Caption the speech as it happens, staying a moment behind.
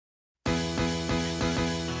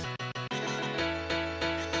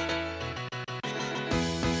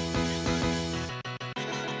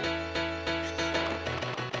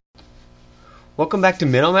Welcome back to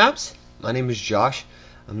Mental Maps. My name is Josh.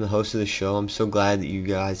 I'm the host of the show. I'm so glad that you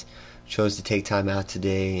guys chose to take time out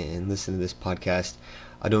today and listen to this podcast.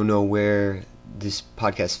 I don't know where this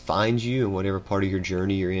podcast finds you and whatever part of your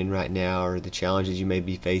journey you're in right now or the challenges you may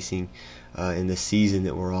be facing in the season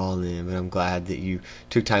that we're all in, but I'm glad that you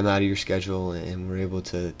took time out of your schedule and were able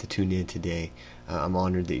to tune in today. I'm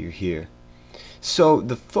honored that you're here. So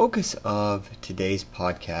the focus of today's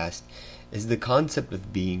podcast is the concept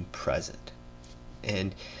of being present.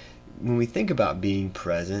 And when we think about being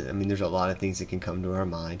present, I mean, there's a lot of things that can come to our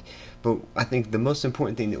mind, but I think the most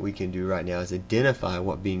important thing that we can do right now is identify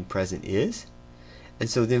what being present is. And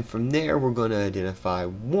so then from there, we're going to identify,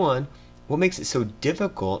 one, what makes it so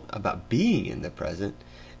difficult about being in the present,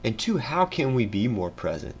 and two, how can we be more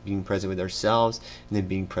present, being present with ourselves and then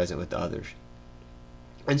being present with others.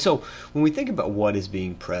 And so when we think about what is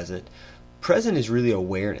being present, present is really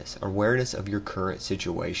awareness of your current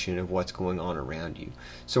situation, of what's going on around you.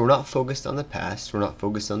 So we're not focused on the past, we're not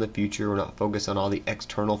focused on the future, we're not focused on all the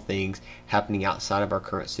external things happening outside of our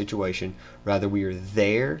current situation. Rather, we are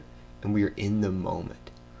there and we are in the moment.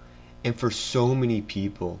 And for so many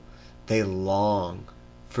people, they long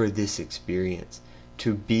for this experience,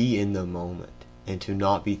 to be in the moment and to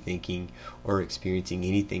not be thinking or experiencing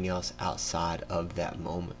anything else outside of that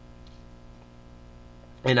moment.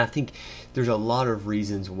 And I think there's a lot of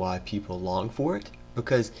reasons why people long for it,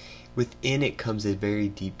 because within it comes a very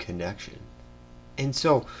deep connection. And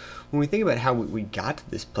so when we think about how we got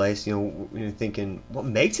to this place, we're thinking, what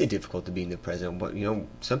makes it difficult to be in the present?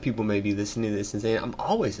 Some people may be listening to this and saying, I'm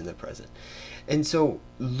always in the present. And so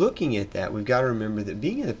looking at that, we've got to remember that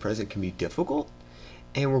being in the present can be difficult,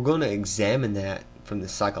 and we're going to examine that from the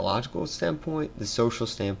psychological standpoint, the social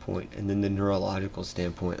standpoint, and then the neurological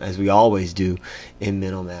standpoint, as we always do in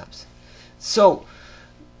Mental Maps. So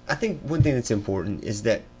I think one thing that's important is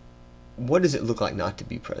that, what does it look like not to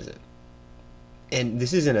be present? And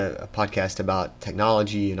this isn't a podcast about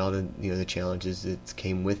technology and all the challenges that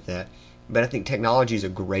came with that, but I think technology is a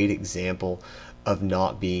great example of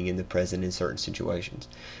not being in the present in certain situations.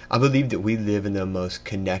 I believe that we live in the most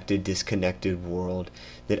connected, disconnected world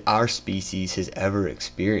that our species has ever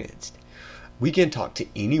experienced. We can talk to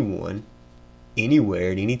anyone,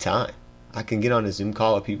 anywhere, at any time. I can get on a Zoom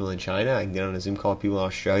call with people in China. I can get on a Zoom call with people in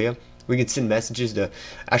Australia. We can send messages to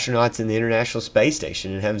astronauts in the International Space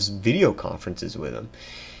Station and have video conferences with them.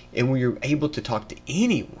 And we are able to talk to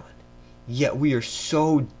anyone. Yet we are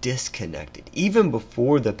so disconnected. Even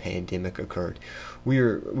before the pandemic occurred, we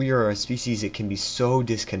are a species that can be so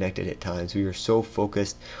disconnected at times. We are so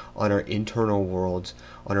focused on our internal worlds,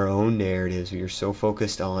 on our own narratives. We are so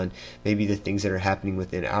focused on maybe the things that are happening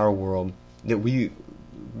within our world that we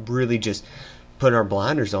really just put our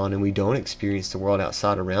blinders on and we don't experience the world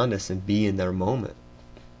outside around us and be in their moment.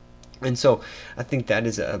 And so I think that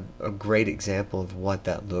is a great example of what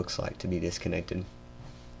that looks like, to be disconnected.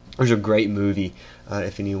 There's a great movie,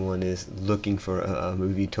 if anyone is looking for a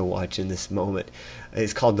movie to watch in this moment.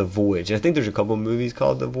 It's called The Voyage. And I think there's a couple of movies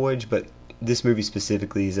called The Voyage, but this movie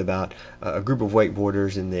specifically is about a group of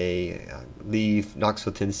wakeboarders, and they leave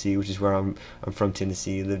Knoxville, Tennessee, which is where I'm from,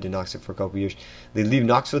 Tennessee. Lived in Knoxville for a couple of years. They leave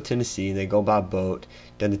Knoxville, Tennessee, and they go by boat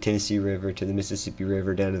down the Tennessee River to the Mississippi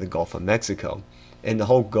River down to the Gulf of Mexico. And the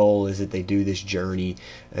whole goal is that they do this journey,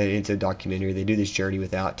 and it's a documentary, they do this journey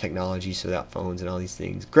without technology, so without phones and all these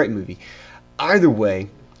things. Great movie. Either way,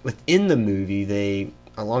 within the movie,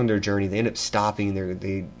 along their journey, they end up stopping,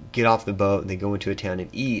 they get off the boat, and they go into a town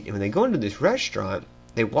and eat. And when they go into this restaurant,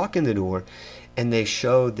 they walk in the door, and they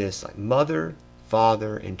show this mother,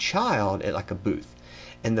 father, and child at a booth.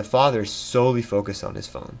 And the father is solely focused on his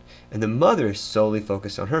phone, and the mother is solely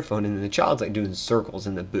focused on her phone, and then the child's doing circles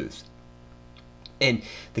in the booth. And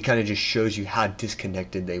it kind of just shows you how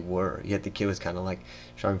disconnected they were. Yet the kid was kind of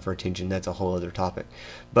striving for attention. That's a whole other topic.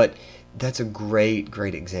 But that's a great,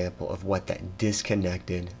 great example of what that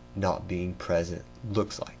disconnected, not being present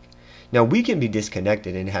looks like. Now, we can be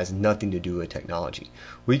disconnected and it has nothing to do with technology.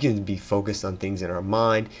 We can be focused on things in our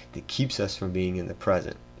mind that keeps us from being in the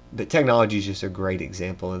present. But technology is just a great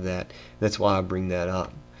example of that. That's why I bring that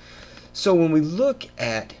up. So when we look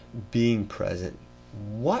at being present,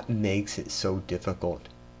 what makes it so difficult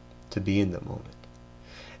to be in the moment?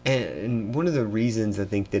 And one of the reasons I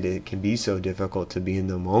think that it can be so difficult to be in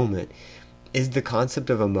the moment is the concept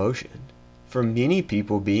of emotion. For many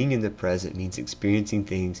people, being in the present means experiencing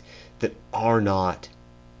things that are not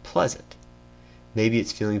pleasant. Maybe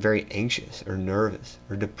it's feeling very anxious or nervous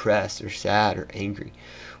or depressed or sad or angry.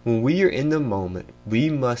 When we are in the moment, we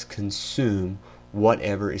must consume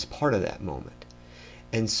whatever is part of that moment.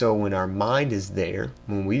 And so when our mind is there,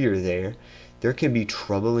 when we are there, there can be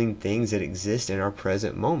troubling things that exist in our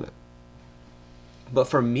present moment. But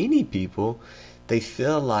for many people, they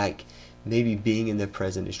feel like maybe being in the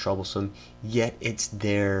present is troublesome, yet it's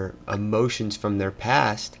their emotions from their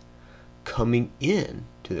past coming in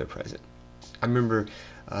to their present. I remember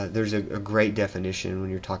there's a great definition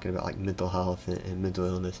when you're talking about like mental health and mental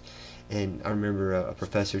illness. And I remember a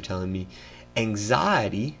professor telling me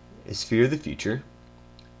anxiety is fear of the future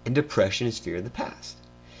and depression is fear of the past.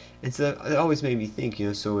 And so that always made me think,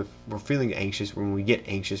 so if we're feeling anxious, when we get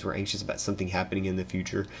anxious, we're anxious about something happening in the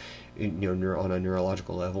future, on a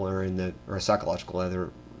neurological level or or a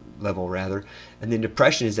psychological level rather. And then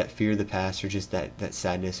depression is that fear of the past, or just that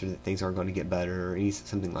sadness, or that things aren't going to get better, or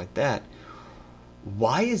something like that.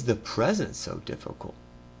 Why is the present so difficult?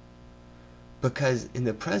 Because in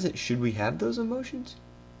the present, should we have those emotions?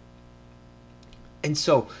 And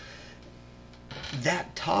so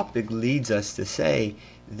that topic leads us to say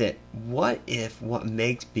that what if what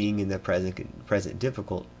makes being in the present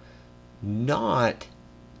difficult, not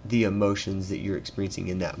the emotions that you're experiencing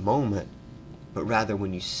in that moment, but rather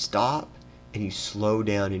when you stop and you slow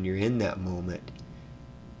down and you're in that moment,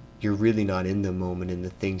 you're really not in the moment, and the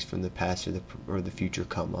things from the past or the future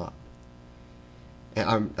come up.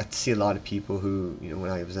 And I see a lot of people who, when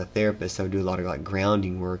I was a therapist, I would do a lot of like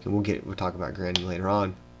grounding work, and we'll talk about grounding later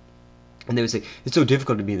on. And they would say, it's so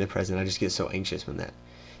difficult to be in the present. I just get so anxious when that.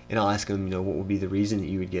 And I'll ask them, what would be the reason that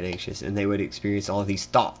you would get anxious? And they would experience all of these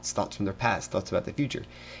thoughts from their past, thoughts about the future.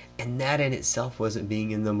 And that in itself wasn't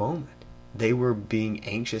being in the moment. They were being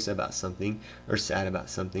anxious about something or sad about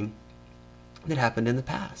something that happened in the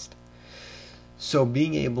past. So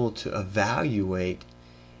being able to evaluate,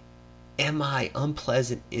 am I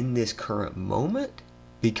unpleasant in this current moment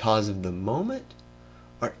because of the moment?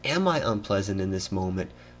 Or am I unpleasant in this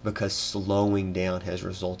moment because slowing down has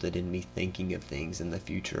resulted in me thinking of things in the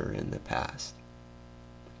future and the past?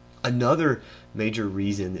 Another major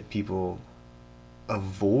reason that people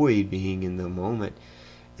avoid being in the moment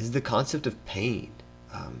is the concept of pain.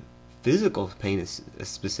 Physical pain is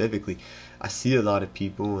specifically. I see a lot of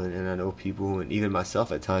people, and I know people, and even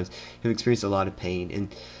myself at times, who experience a lot of pain.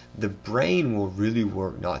 And the brain will really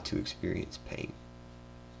work not to experience pain.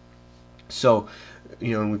 So,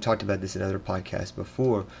 and we've talked about this in other podcasts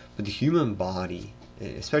before, but the human body,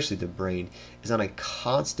 especially the brain, is on a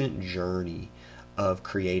constant journey of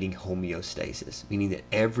creating homeostasis, meaning that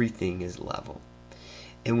everything is level.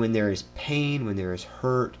 And when there is pain, when there is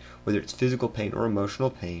hurt, whether it's physical pain or emotional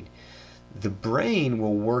pain, the brain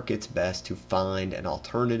will work its best to find an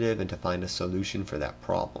alternative and to find a solution for that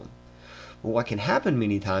problem. But what can happen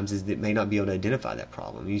many times is that it may not be able to identify that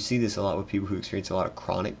problem. You see this a lot with people who experience a lot of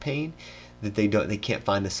chronic pain, that they can't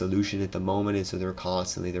find a solution at the moment, and so they're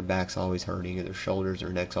constantly, their back's always hurting, or their shoulders or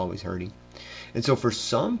neck's always hurting. And so for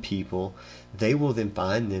some people, they will then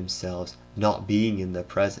find themselves not being in the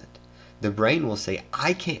present. The brain will say,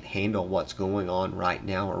 I can't handle what's going on right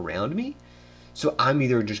now around me, so I'm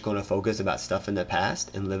either just going to focus about stuff in the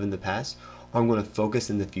past and live in the past, or I'm going to focus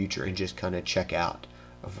in the future and just kind of check out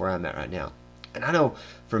of where I'm at right now. And I know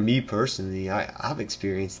for me personally, I've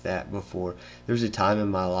experienced that before. There was a time in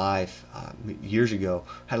my life years ago,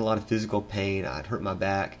 I had a lot of physical pain. I'd hurt my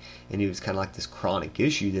back, and it was kind of like this chronic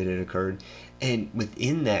issue that had occurred. And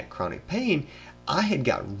within that chronic pain, I had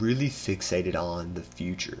got really fixated on the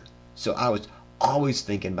future. So I was always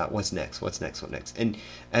thinking about what's next. And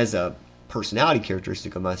as a personality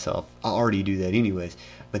characteristic of myself, I already do that anyways,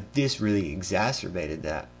 but this really exacerbated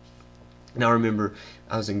that. Now I remember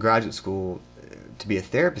I was in graduate school to be a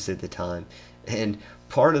therapist at the time, and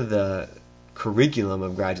part of the curriculum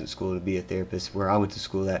of graduate school to be a therapist, where I went to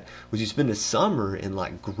school at, was you spend a summer in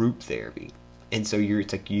like group therapy. And so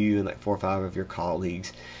it's like you and like 4 or 5 of your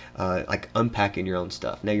colleagues, like unpacking your own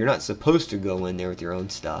stuff. Now you're not supposed to go in there with your own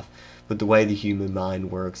stuff, but the way the human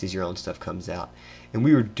mind works is your own stuff comes out. And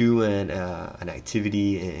we were doing an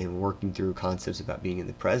activity and working through concepts about being in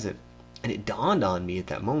the present. And it dawned on me at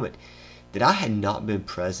that moment that I had not been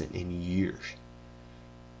present in years.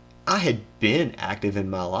 I had been active in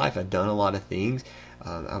my life. I'd done a lot of things.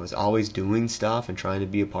 I was always doing stuff and trying to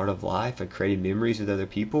be a part of life. I created memories with other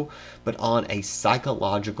people. But on a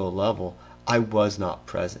psychological level, I was not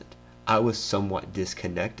present. I was somewhat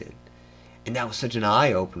disconnected. And that was such an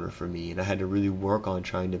eye-opener for me. And I had to really work on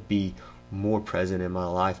trying to be more present in my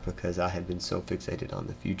life because I had been so fixated on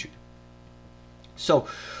the future. So,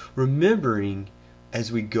 remembering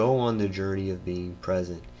as we go on the journey of being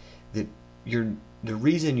present, that the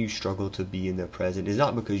reason you struggle to be in the present is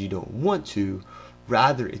not because you don't want to,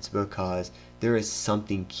 rather it's because there is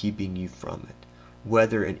something keeping you from it.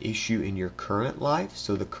 Whether an issue in your current life,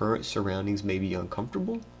 so the current surroundings may be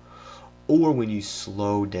uncomfortable, or when you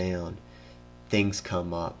slow down, things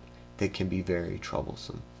come up that can be very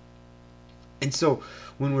troublesome. And so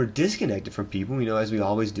when we're disconnected from people, as we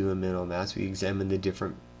always do in Mental Maths, we examine the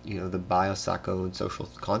different, the biopsycho and social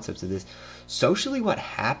concepts of this. Socially, what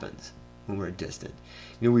happens when we're distant?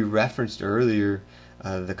 We referenced earlier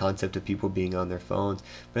the concept of people being on their phones,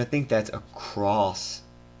 but I think that's across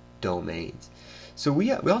domains. So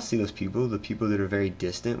we all see those people, the people that are very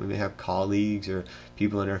distant. We may have colleagues or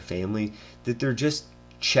people in our family that they're just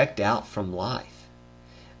checked out from life.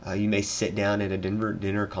 You may sit down at a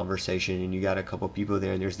dinner conversation and you got a couple people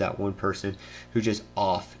there and there's that one person who's just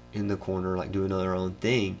off in the corner, like doing their own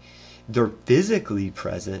thing. They're physically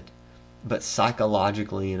present, but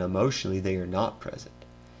psychologically and emotionally they are not present.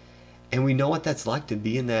 And we know what that's like to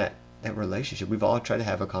be in that relationship. We've all tried to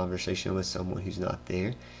have a conversation with someone who's not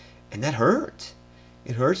there, and that hurts.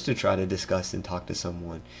 It hurts to try to discuss and talk to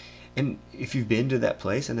someone. And if you've been to that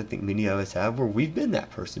place, and I think many of us have, where we've been that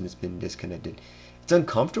person that's been disconnected, it's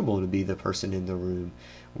uncomfortable to be the person in the room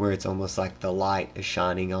where it's almost like the light is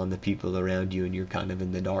shining on the people around you and you're kind of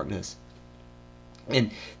in the darkness.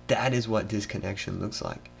 And that is what disconnection looks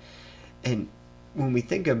like. And when we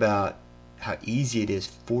think about how easy it is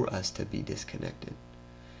for us to be disconnected,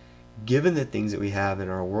 given the things that we have in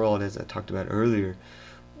our world, as I talked about earlier,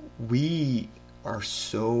 we are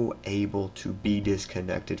so able to be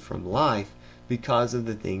disconnected from life because of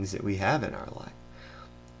the things that we have in our life.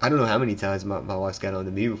 I don't know how many times my wife's got on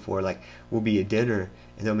to me before, like we'll be at dinner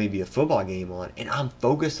and there'll maybe a football game on and I'm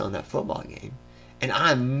focused on that football game and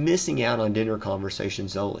I'm missing out on dinner conversation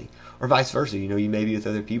solely. Or vice versa, you may be with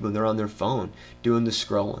other people and they're on their phone doing the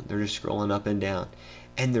scrolling. They're just scrolling up and down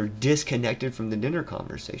and they're disconnected from the dinner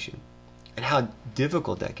conversation. And how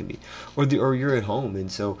difficult that can be. Or you're at home and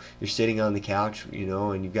so you're sitting on the couch,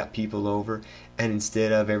 and you've got people over, and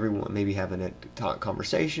instead of everyone maybe having a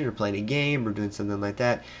conversation or playing a game or doing something like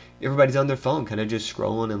that, everybody's on their phone kind of just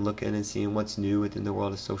scrolling and looking and seeing what's new within the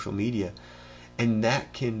world of social media. And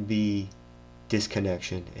that can be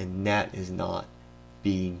disconnection, and that is not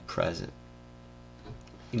being present.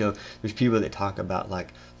 There's people that talk about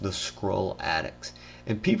like the scroll addicts.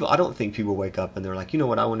 And I don't think people wake up and they're like,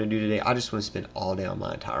 what I want to do today? I just want to spend all day on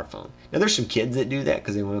my entire phone. Now, there's some kids that do that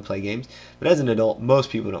because they want to play games. But as an adult, most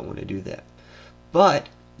people don't want to do that. But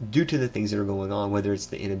due to the things that are going on, whether it's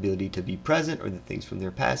the inability to be present or the things from their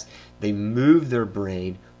past, they move their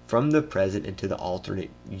brain from the present into the alternate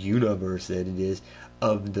universe that it is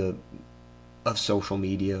of social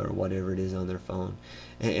media or whatever it is on their phone.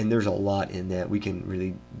 And there's a lot in that. We can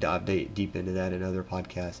really dive deep into that in other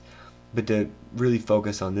podcasts. But to really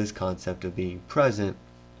focus on this concept of being present,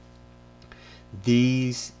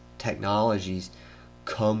 these technologies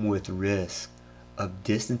come with risk of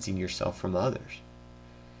distancing yourself from others.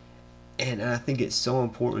 And I think it's so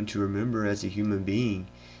important to remember as a human being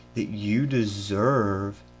that you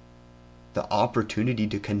deserve the opportunity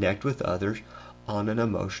to connect with others on an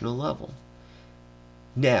emotional level.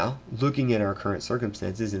 Now, looking at our current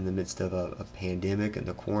circumstances in the midst of a pandemic and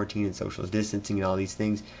the quarantine and social distancing and all these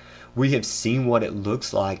things, we have seen what it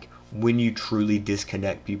looks like when you truly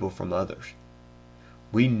disconnect people from others.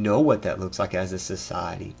 We know what that looks like as a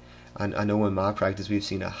society. I know in my practice we've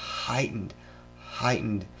seen a heightened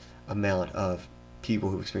amount of people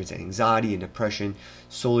who experience anxiety and depression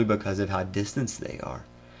solely because of how distanced they are.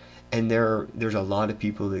 And there's a lot of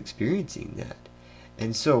people experiencing that.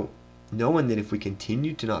 And so, knowing that if we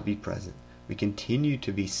continue to not be present, we continue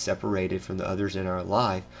to be separated from the others in our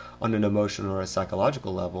life on an emotional or a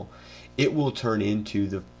psychological level, it will turn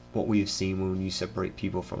into what we have seen when you separate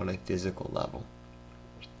people from on a physical level.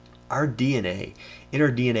 In our DNA,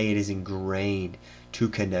 it is ingrained to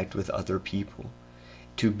connect with other people,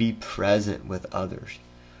 to be present with others.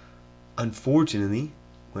 Unfortunately,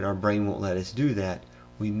 when our brain won't let us do that,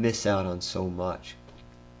 we miss out on so much.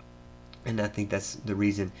 And I think that's the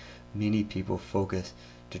reason many people focus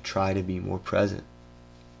to try to be more present.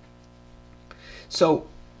 So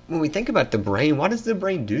when we think about the brain, why does the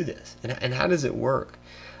brain do this? And how does it work?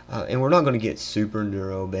 And we're not going to get super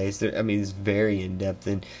neuro-based. It's very in-depth,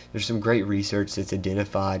 and there's some great research that's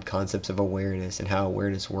identified concepts of awareness and how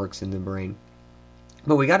awareness works in the brain.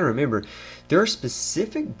 But we got to remember, there are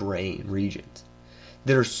specific brain regions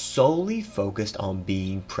that are solely focused on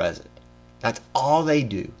being present. That's all they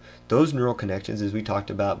do. Those neural connections, as we talked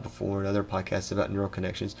about before in other podcasts about neural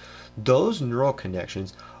connections, those neural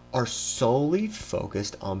connections are solely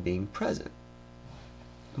focused on being present.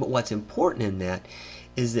 But what's important in that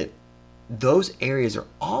is that those areas are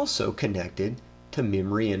also connected to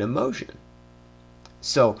memory and emotion.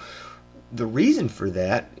 So the reason for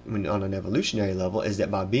that, on an evolutionary level, is that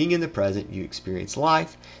by being in the present, you experience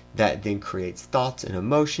life. That then creates thoughts and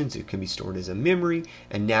emotions. It can be stored as a memory,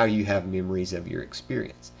 and now you have memories of your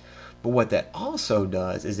experience. But what that also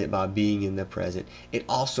does is that by being in the present, it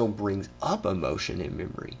also brings up emotion and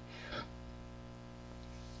memory.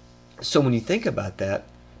 So when you think about that,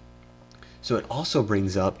 so it also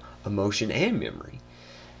brings up emotion and memory.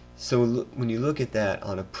 So when you look at that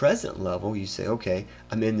on a present level, you say, okay,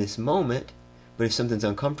 I'm in this moment, but if something's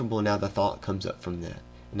uncomfortable, now the thought comes up from that.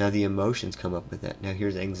 Now the emotions come up with that. Now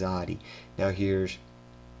here's anxiety. Now here's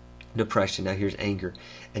depression. Now here's anger.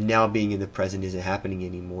 And now being in the present isn't happening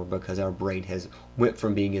anymore because our brain has went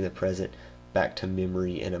from being in the present back to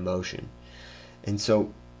memory and emotion. And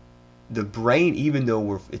so the brain, even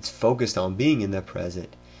though it's focused on being in the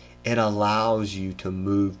present, it allows you to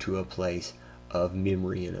move to a place of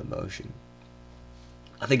memory and emotion.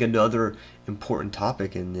 I think another important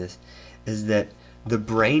topic in this is that the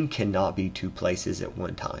brain cannot be two places at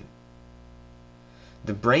one time.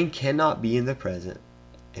 The brain cannot be in the present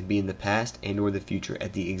and be in the past and or the future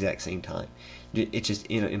at the exact same time. It's just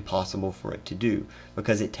impossible for it to do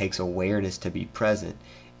because it takes awareness to be present,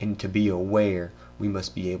 and to be aware, we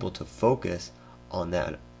must be able to focus on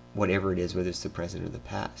that, whatever it is, whether it's the present or the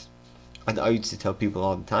past. I used to tell people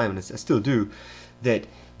all the time, and I still do, that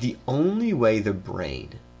the only way the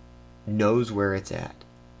brain knows where it's at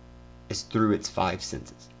is through its five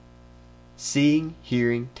senses. Seeing,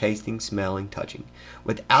 hearing, tasting, smelling, touching.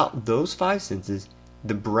 Without those five senses,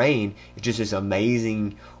 the brain is just this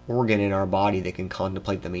amazing organ in our body that can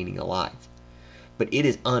contemplate the meaning of life. But it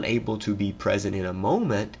is unable to be present in a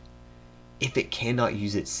moment if it cannot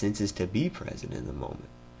use its senses to be present in the moment.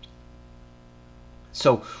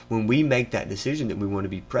 So when we make that decision that we want to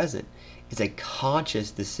be present, it's a conscious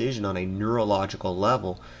decision on a neurological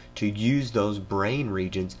level to use those brain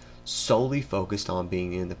regions solely focused on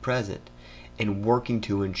being in the present and working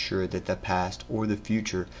to ensure that the past or the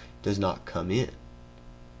future does not come in.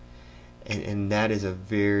 And that is a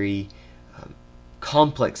very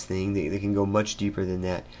complex thing that can go much deeper than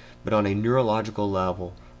that. But on a neurological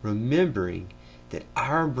level, remembering that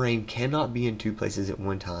our brain cannot be in two places at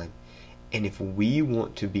one time. And if we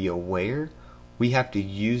want to be aware, we have to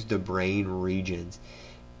use the brain regions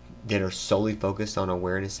that are solely focused on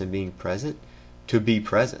awareness and being present to be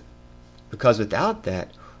present. Because without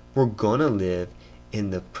that, we're going to live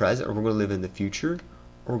in the present, or we're going to live in the future,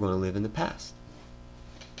 or we're going to live in the past.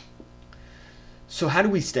 So how do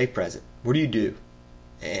we stay present? What do you do?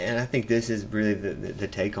 And I think this is really the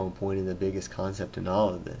take-home point and the biggest concept in all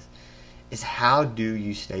of this, is how do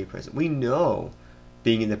you stay present? We know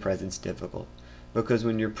being in the present is difficult because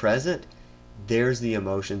when you're present, there's the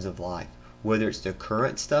emotions of life. Whether it's the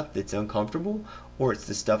current stuff that's uncomfortable or it's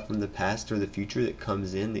the stuff from the past or the future that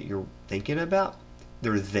comes in that you're thinking about,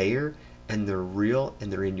 they're there and they're real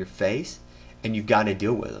and they're in your face and you've got to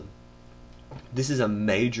deal with them. This is a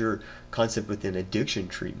major concept within addiction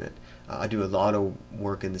treatment. I do a lot of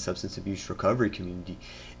work in the substance abuse recovery community,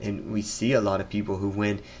 and we see a lot of people who,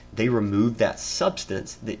 when they remove that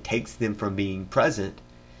substance that takes them from being present,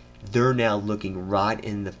 they're now looking right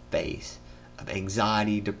in the face of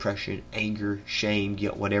anxiety, depression, anger, shame,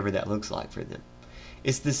 guilt, whatever that looks like for them.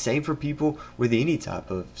 It's the same for people with any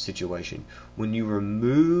type of situation. When you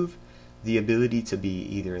remove the ability to be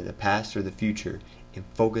either in the past or the future and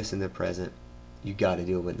focus in the present, you got to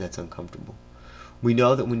deal with it, and that's uncomfortable. We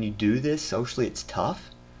know that when you do this socially, it's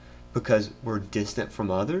tough because we're distant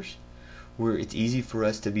from others. It's easy for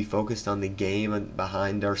us to be focused on the game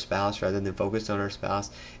behind our spouse rather than focused on our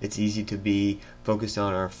spouse. It's easy to be focused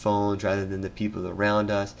on our phones rather than the people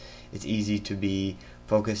around us. It's easy to be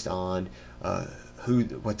focused on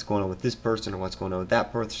what's going on with this person or what's going on with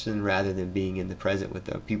that person rather than being in the present with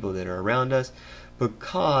the people that are around us,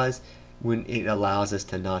 because when it allows us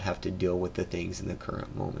to not have to deal with the things in the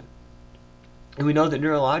current moment. And we know that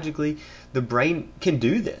neurologically, the brain can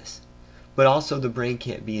do this, but also the brain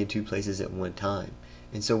can't be in two places at one time.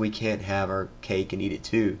 And so we can't have our cake and eat it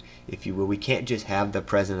too, if you will. We can't just have the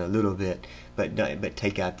present a little bit, but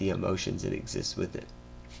take out the emotions that exist with it.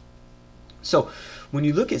 So when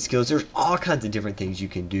you look at skills, there's all kinds of different things you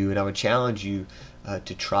can do, and I would challenge you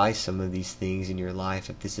to try some of these things in your life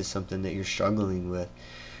if this is something that you're struggling with.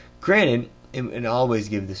 Granted, and I always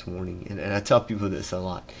give this warning, and I tell people this a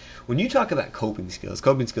lot. When you talk about coping skills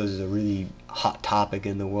is a really hot topic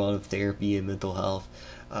in the world of therapy and mental health.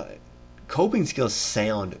 Coping skills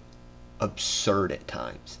sound absurd at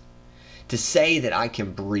times. To say that I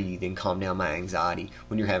can breathe and calm down my anxiety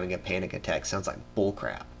when you're having a panic attack sounds like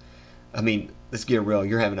bullcrap. I mean, let's get real.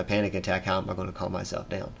 You're having a panic attack. How am I going to calm myself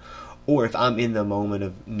down? Or if I'm in the moment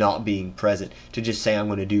of not being present, to just say I'm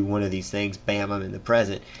going to do one of these things, bam, I'm in the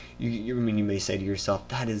present, you may say to yourself,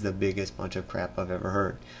 that is the biggest bunch of crap I've ever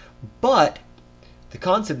heard. But the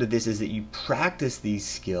concept of this is that you practice these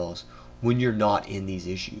skills when you're not in these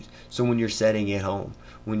issues. So when you're sitting at home,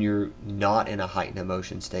 when you're not in a heightened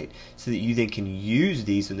emotion state, so that you then can use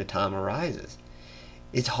these when the time arises.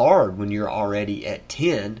 It's hard when you're already at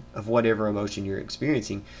 10 of whatever emotion you're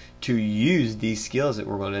experiencing to use these skills that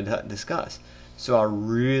we're going to discuss. So I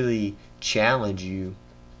really challenge you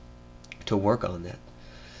to work on that.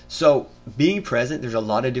 So being present, there's a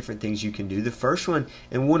lot of different things you can do. The first one,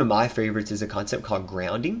 and one of my favorites, is a concept called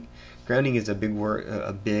grounding. Grounding is a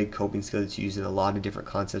big coping skill that's used in a lot of different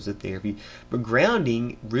concepts of therapy. But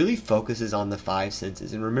grounding really focuses on the 5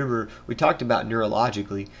 senses. And remember, we talked about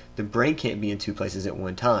neurologically, the brain can't be in 2 places at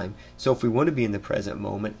one time. So if we want to be in the present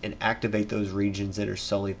moment and activate those regions that are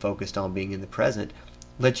solely focused on being in the present,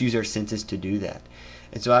 let's use our senses to do that.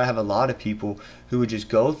 And so I have a lot of people who would just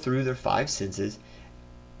go through their 5 senses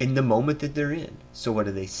in the moment that they're in. So what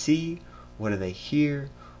do they see? What do they hear?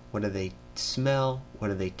 What do they smell? What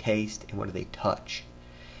do they taste? And what do they touch?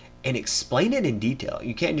 And explain it in detail.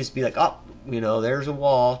 You can't just be like, oh, there's a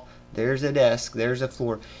wall, there's a desk, there's a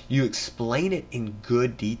floor. You explain it in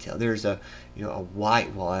good detail. There's a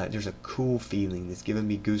white wall, there's a cool feeling that's giving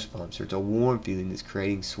me goosebumps, or it's a warm feeling that's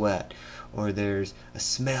creating sweat, or there's a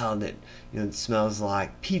smell that that smells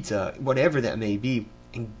like pizza, whatever that may be,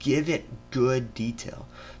 and give it good detail.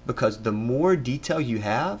 Because the more detail you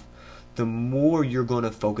have, the more you're going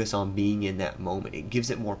to focus on being in that moment. It gives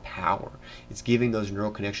it more power. It's giving those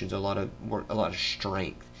neural connections a lot of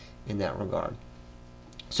strength in that regard.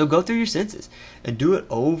 So go through your senses and do it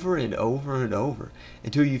over and over and over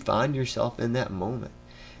until you find yourself in that moment.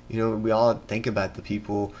 We all think about the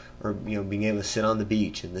people, or being able to sit on the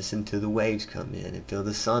beach and listen to the waves come in and feel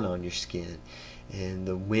the sun on your skin and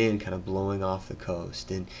the wind kind of blowing off the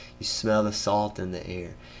coast, and you smell the salt in the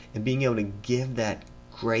air, and being able to give that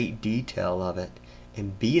great detail of it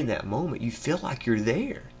and be in that moment. You feel like you're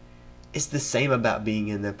there. It's the same about being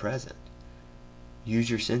in the present. Use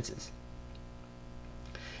your senses.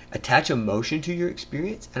 Attach emotion to your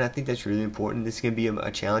experience, and I think that's really important. This can be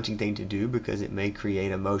a challenging thing to do because it may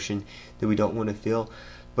create emotion that we don't want to feel.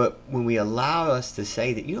 But when we allow us to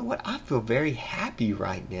say that, I feel very happy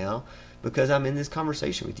right now because I'm in this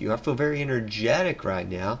conversation with you. I feel very energetic right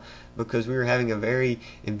now because we were having a very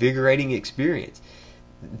invigorating experience.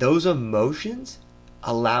 Those emotions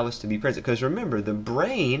allow us to be present. Because remember, the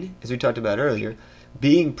brain, as we talked about earlier,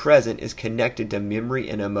 being present is connected to memory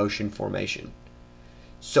and emotion formation.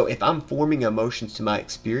 So if I'm forming emotions to my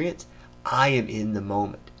experience, I am in the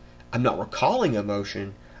moment. I'm not recalling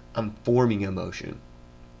emotion, I'm forming emotion.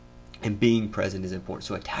 And being present is important.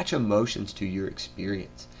 So attach emotions to your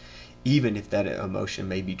experience, even if that emotion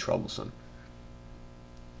may be troublesome.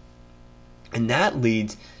 And that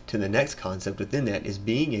leads to the next concept within that, is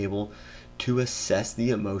being able to assess the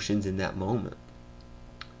emotions in that moment.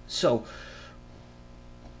 So,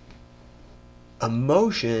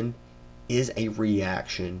 emotion is a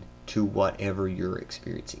reaction to whatever you're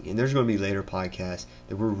experiencing. And there's going to be later podcasts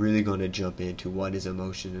that we're really going to jump into what is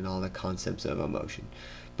emotion and all the concepts of emotion.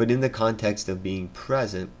 But in the context of being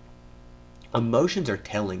present, emotions are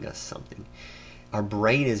telling us something. Our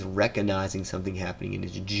brain is recognizing something happening and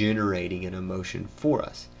is generating an emotion for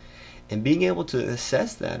us. And being able to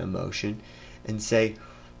assess that emotion and say,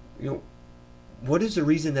 what is the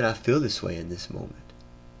reason that I feel this way in this moment?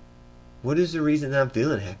 What is the reason that I'm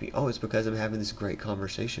feeling happy? Oh, it's because I'm having this great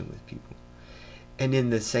conversation with people. And in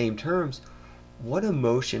the same terms, what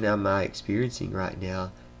emotion am I experiencing right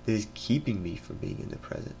now that is keeping me from being in the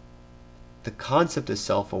present? The concept of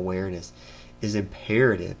self-awareness is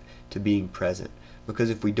imperative to being present,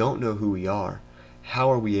 because if we don't know who we are,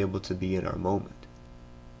 how are we able to be in our moment?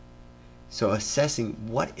 So assessing,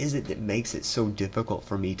 what is it that makes it so difficult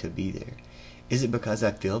for me to be there? Is it because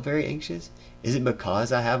I feel very anxious? Is it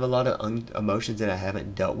because I have a lot of emotions that I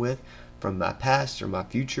haven't dealt with from my past or my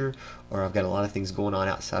future, or I've got a lot of things going on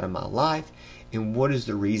outside of my life? And what is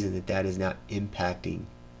the reason that that is now impacting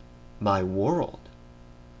my world?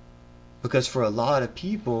 Because for a lot of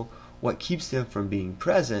people, what keeps them from being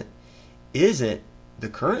present isn't the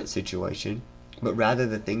current situation, but rather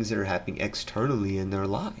the things that are happening externally in their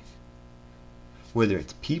life. Whether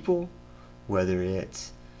it's people, whether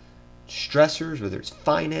it's stressors, whether it's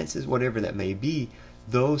finances, whatever that may be,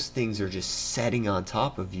 those things are just setting on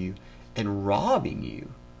top of you and robbing you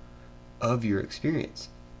of your experience.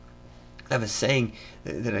 I have a saying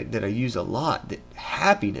that I use a lot, that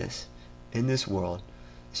happiness in this world,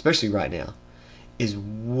 especially right now, is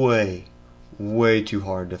way, way too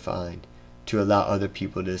hard to find to allow other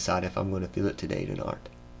people to decide if I'm going to feel it today or not.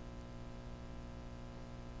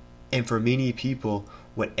 And for many people,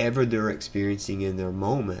 whatever they're experiencing in their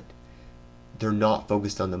moment, they're not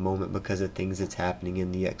focused on the moment because of things that's happening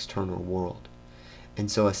in the external world. And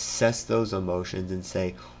so assess those emotions and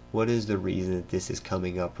say, what is the reason that this is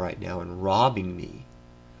coming up right now and robbing me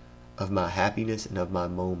of my happiness and of my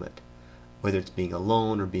moment, whether it's being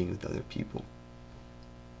alone or being with other people.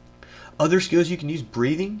 Other skills you can use,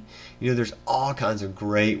 breathing. There's all kinds of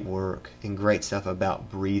great work and great stuff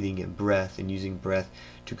about breathing and breath and using breath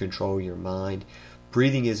to control your mind.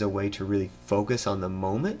 Breathing is a way to really focus on the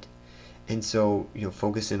moment. And so,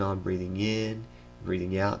 focusing on breathing in,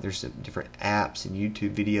 breathing out. There's some different apps and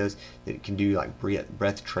YouTube videos that can do like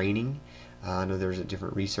breath training. I know there's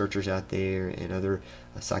different researchers out there and other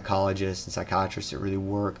psychologists and psychiatrists that really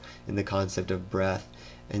work in the concept of breath.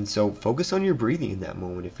 And so focus on your breathing in that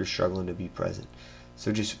moment if you're struggling to be present.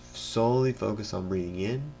 So just solely focus on breathing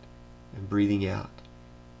in and breathing out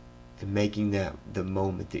and making that the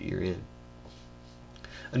moment that you're in.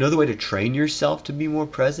 Another way to train yourself to be more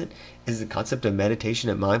present is the concept of meditation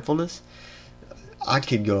and mindfulness. I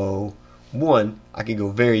could go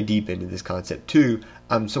very deep into this concept. Two,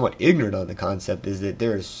 I'm somewhat ignorant on the concept, is that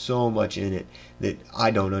there is so much in it that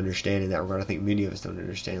I don't understand in that regard. I think many of us don't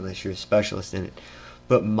understand unless you're a specialist in it.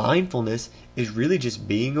 But mindfulness is really just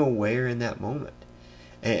being aware in that moment.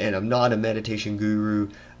 And I'm not a meditation guru,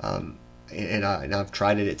 and I've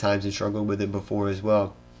tried it at times and struggled with it before as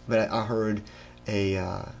well. But I heard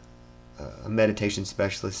a meditation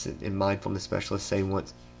specialist and mindfulness specialist say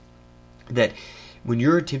once that when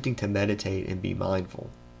you're attempting to meditate and be mindful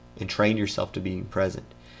and train yourself to being present,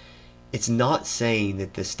 it's not saying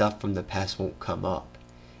that the stuff from the past won't come up.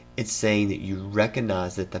 It's saying that you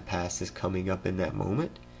recognize that the past is coming up in that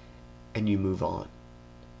moment and you move on.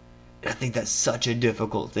 And I think that's such a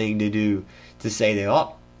difficult thing to do, to say that,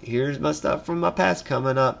 oh, here's my stuff from my past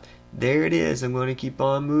coming up. There it is. I'm going to keep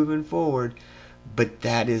on moving forward. But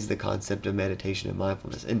that is the concept of meditation and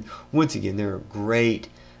mindfulness. And once again, there are great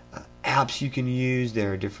apps you can use.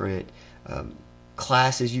 There are different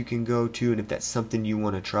classes you can go to. And if that's something you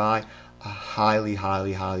want to try, I highly,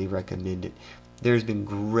 highly, highly recommend it. There's been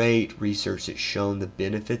great research that's shown the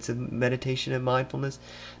benefits of meditation and mindfulness,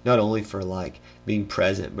 not only for like being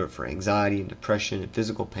present, but for anxiety and depression and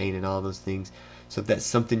physical pain and all those things. So if that's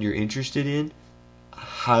something you're interested in, I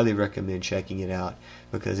highly recommend checking it out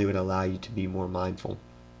because it would allow you to be more mindful.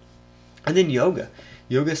 And then yoga.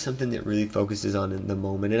 Yoga is something that really focuses on in the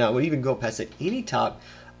moment. And I would even go past it, any type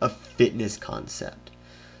of fitness concept.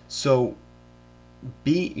 So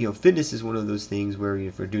fitness is one of those things where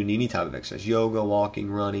if we're doing any type of exercise, yoga,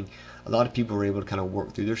 walking, running, a lot of people are able to kind of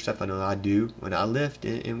work through their stuff. I know I do when I lift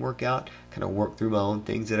and work out, kind of work through my own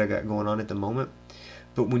things that I got going on at the moment.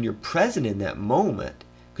 But when you're present in that moment,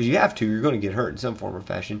 because you have to, you're going to get hurt in some form or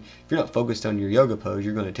fashion. If you're not focused on your yoga pose,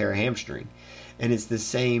 you're going to tear a hamstring. And it's the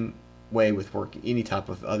same way with work, any type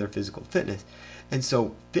of other physical fitness. And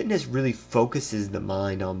so fitness really focuses the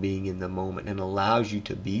mind on being in the moment and allows you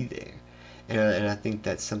to be there. And I think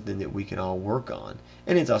that's something that we can all work on.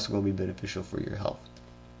 And it's also going to be beneficial for your health.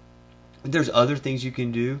 There's other things you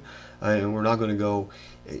can do, and we're not going to go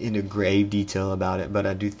into grave detail about it, but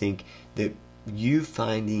I do think that you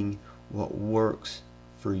finding what works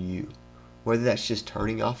for you, whether that's just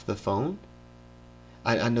turning off the phone.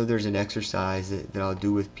 I know there's an exercise that I'll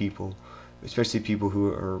do with people, especially people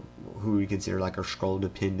who we consider like are scroll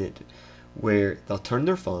dependent, where they'll turn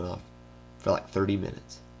their phone off for like 30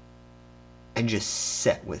 minutes and just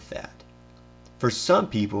sit with that. For some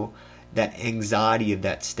people, that anxiety of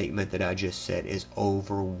that statement that I just said is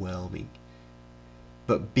overwhelming.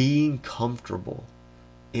 But being comfortable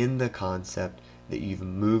in the concept that you've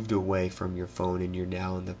moved away from your phone and you're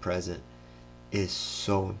now in the present is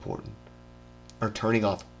so important. Or turning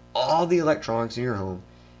off all the electronics in your home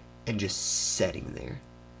and just sitting there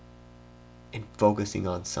and focusing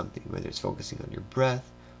on something, whether it's focusing on your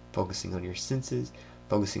breath, focusing on your senses,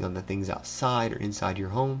 focusing on the things outside or inside your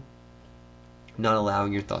home, not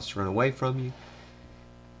allowing your thoughts to run away from you,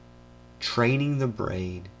 training the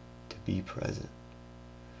brain to be present.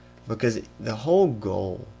 Because the whole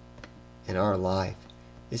goal in our life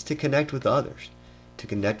is to connect with others, to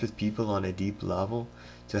connect with people on a deep level,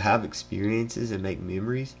 to have experiences and make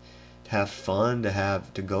memories, to have fun,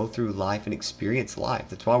 to go through life and experience life.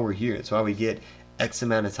 That's why we're here. That's why we get X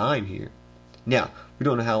amount of time here. Now, we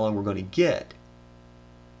don't know how long we're going to get,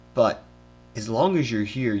 but as long as you're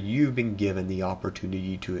here, you've been given the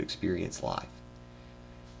opportunity to experience life.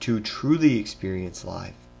 To truly experience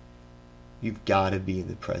life, you've got to be in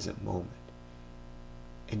the present moment.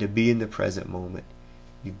 And to be in the present moment,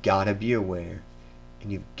 you've got to be aware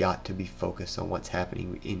and you've got to be focused on what's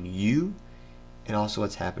happening in you and also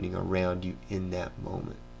what's happening around you in that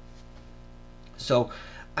moment. So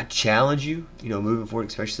I challenge you, moving forward,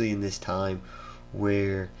 especially in this time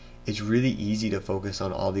where it's really easy to focus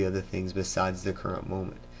on all the other things besides the current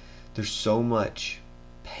moment. There's so much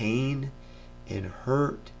pain and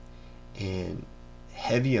hurt and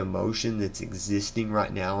heavy emotion that's existing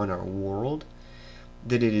right now in our world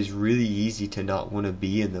that it is really easy to not want to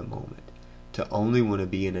be in the moment, to only want to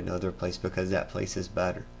be in another place because that place is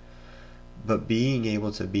better. But being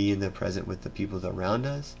able to be in the present with the people around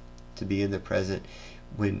us, to be in the present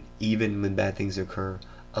even when bad things occur,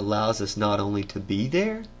 allows us not only to be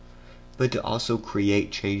there, but to also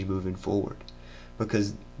create change moving forward.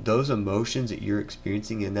 Because those emotions that you're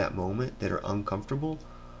experiencing in that moment that are uncomfortable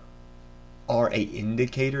are an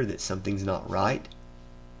indicator that something's not right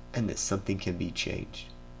and that something can be changed.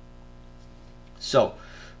 So,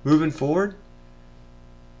 moving forward,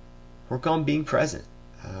 work on being present.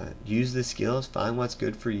 Use the skills, find what's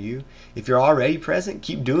good for you. If you're already present,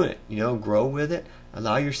 keep doing it. Grow with it.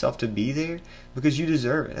 Allow yourself to be there because you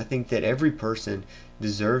deserve it. I think that every person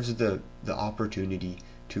deserves the opportunity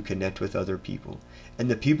to connect with other people. And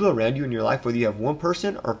the people around you in your life, whether you have one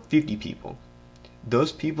person or 50 people,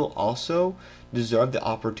 those people also deserve the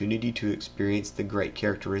opportunity to experience the great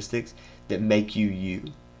characteristics that make you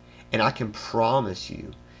you. And I can promise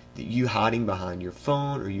you that you hiding behind your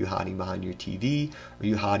phone, or you hiding behind your TV, or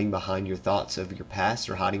you hiding behind your thoughts of your past,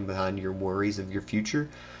 or hiding behind your worries of your future,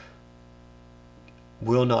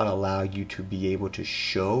 will not allow you to be able to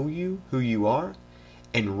show you who you are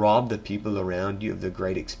and rob the people around you of the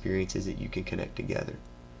great experiences that you can connect together.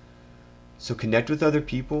 So connect with other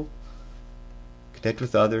people, connect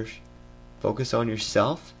with others, focus on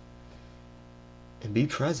yourself, and be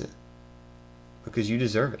present because you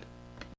deserve it.